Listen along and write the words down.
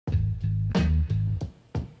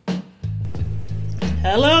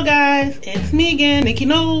Hello guys, it's me again, Nikki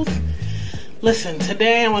Knowles. Listen,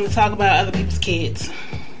 today I want to talk about other people's kids.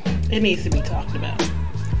 It needs to be talked about.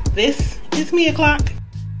 This is Me O'Clock.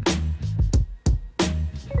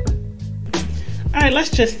 Alright, let's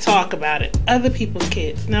just talk about it. Other people's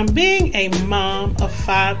kids. Now, being a mom of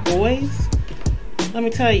 5 boys, let me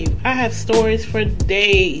tell you, I have stories for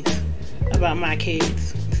days about my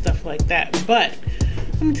kids, stuff like that. But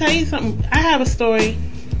let me tell you something. I have a story.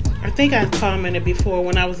 I think I commented before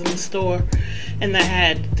when I was in the store, and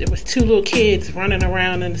there was 2 little kids running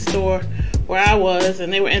around in the store where I was,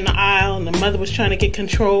 and they were in the aisle, and the mother was trying to get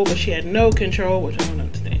control, but she had no control, which I don't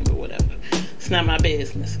understand, but whatever. It's not my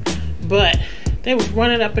business. But they were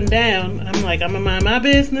running up and down. I'm like, I'm gonna mind my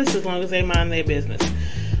business as long as they mind their business.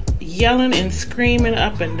 Yelling and screaming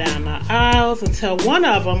up and down the aisles until one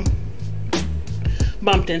of them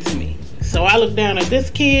bumped into me. So I looked down at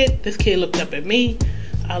this kid looked up at me.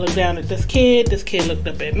 I looked down at this kid looked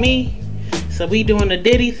up at me. So we doing the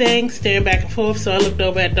Diddy thing, staring back and forth. So I looked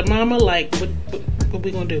over at the mama like, what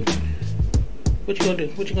we gonna do? What you gonna do?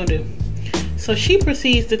 What you gonna do? So she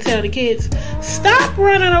proceeds to tell the kids, stop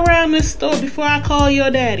running around this store before I call your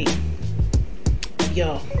daddy.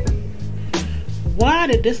 Yo, why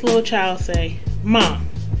did this little child say, Mom,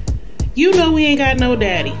 you know we ain't got no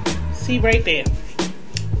daddy. See right there.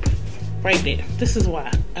 Right there. This is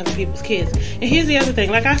why. Other people's kids. And here's the other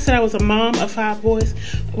thing. Like I said, I was a mom of 5 boys.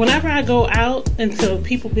 Whenever I go out and so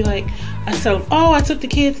people be like, I tell them, oh, I took the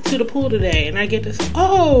kids to the pool today. And I get this,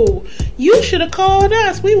 oh, you should have called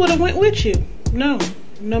us. We would have went with you. No.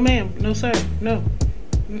 No, ma'am. No, sir. No.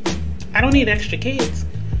 I don't need extra kids.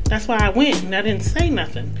 That's why I went and I didn't say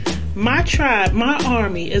nothing. My tribe, my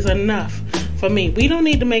army is enough for me. We don't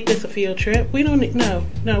need to make this a field trip. We don't need, no,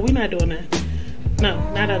 we're not doing that. No,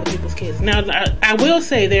 not other people's kids. Now, I will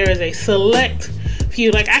say there is a select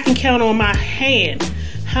few, like I can count on my hand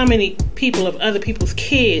how many people of other people's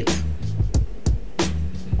kids,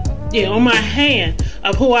 yeah, on my hand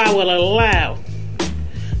of who I will allow.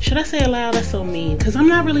 Should I say allow? That's so mean, because I'm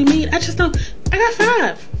not really mean. I just don't, I got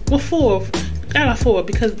 5. Well, 4. I got 4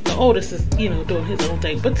 because the oldest is, doing his own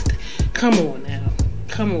thing. But come on now.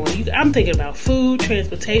 Come on, I'm thinking about food,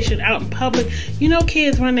 transportation, out in public.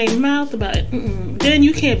 Kids run their mouth about it. Then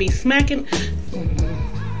you can't be smacking.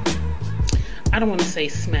 I don't want to say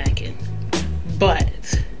smacking,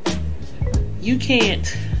 but you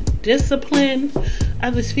can't discipline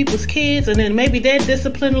other people's kids, and then maybe their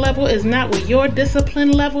discipline level is not what your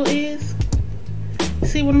discipline level is.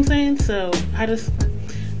 See what I'm saying? So I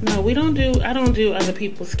don't do other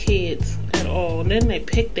people's kids at all. And then they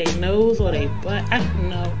pick their nose or their butt.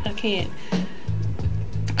 I can't.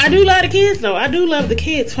 I do love the kids though. I do love the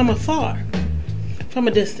kids from afar, from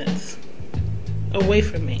a distance, away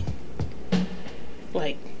from me.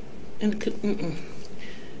 Like, am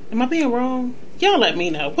I being wrong? Y'all let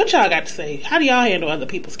me know. What y'all got to say? How do y'all handle other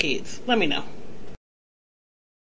people's kids? Let me know.